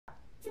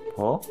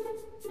哦，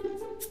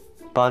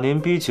把您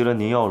逼急了，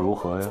您要如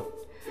何呀？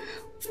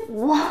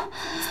我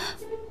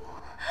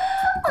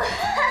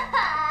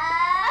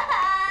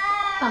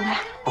放开！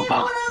不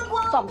放，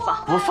放不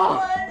放？不放！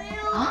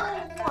啊！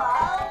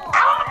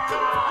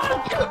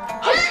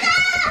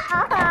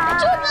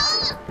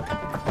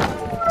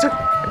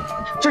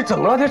这怎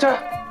么了？这？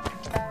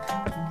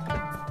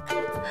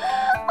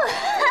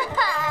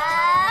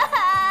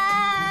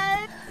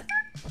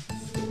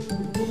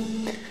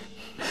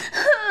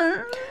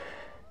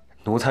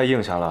奴才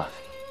应下了。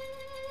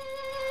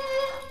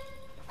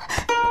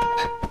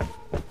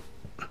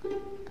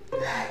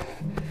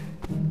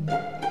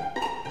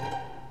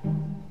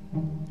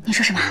你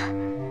说什么？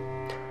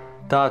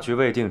大局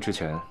未定之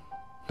前，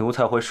奴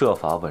才会设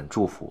法稳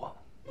住父王，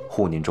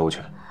护您周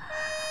全。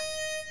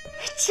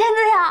真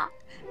的呀？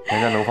人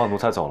家能放奴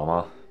才走了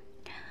吗？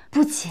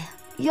不急，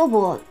要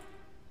不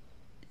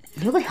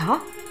留个条，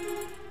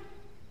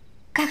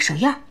盖个手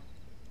印儿。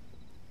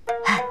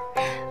哎，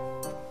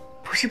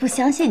不是不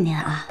相信您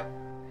啊，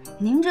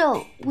您这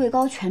位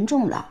高权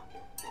重的，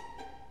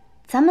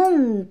咱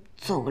们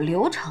走个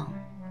流程，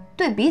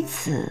对彼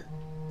此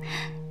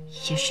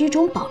也是一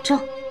种保证。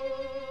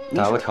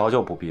打个条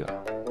就不必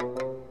了，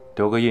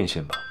留个印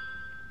信吧。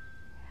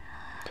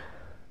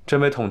这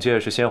枚统戒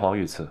是先皇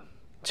御赐，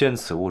见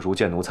此物如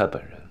见奴才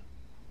本人。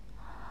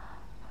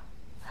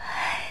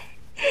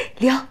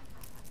留，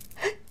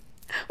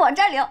往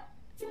这儿留。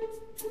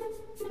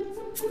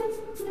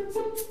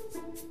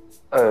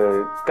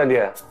干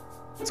爹，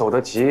走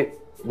得急，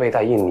未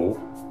带印泥。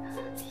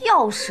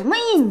要什么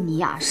印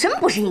泥啊？什么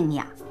不是印泥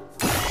啊？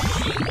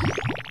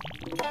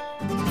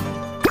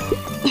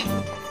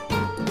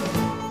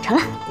成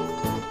了。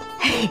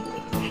嘿，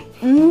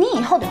你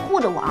以后得护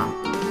着我啊，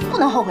不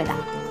能后悔的。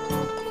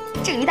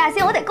这鱼大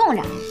鲜我得供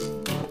着，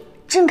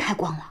真开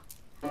光了。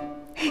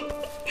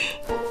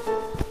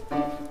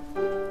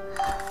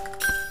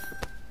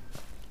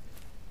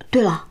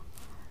对了，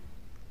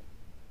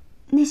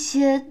那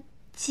些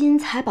金银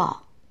财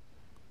宝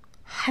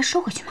还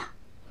收回去吗？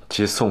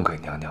既送给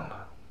娘娘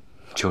了，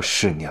就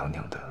是娘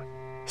娘的。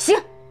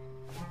行。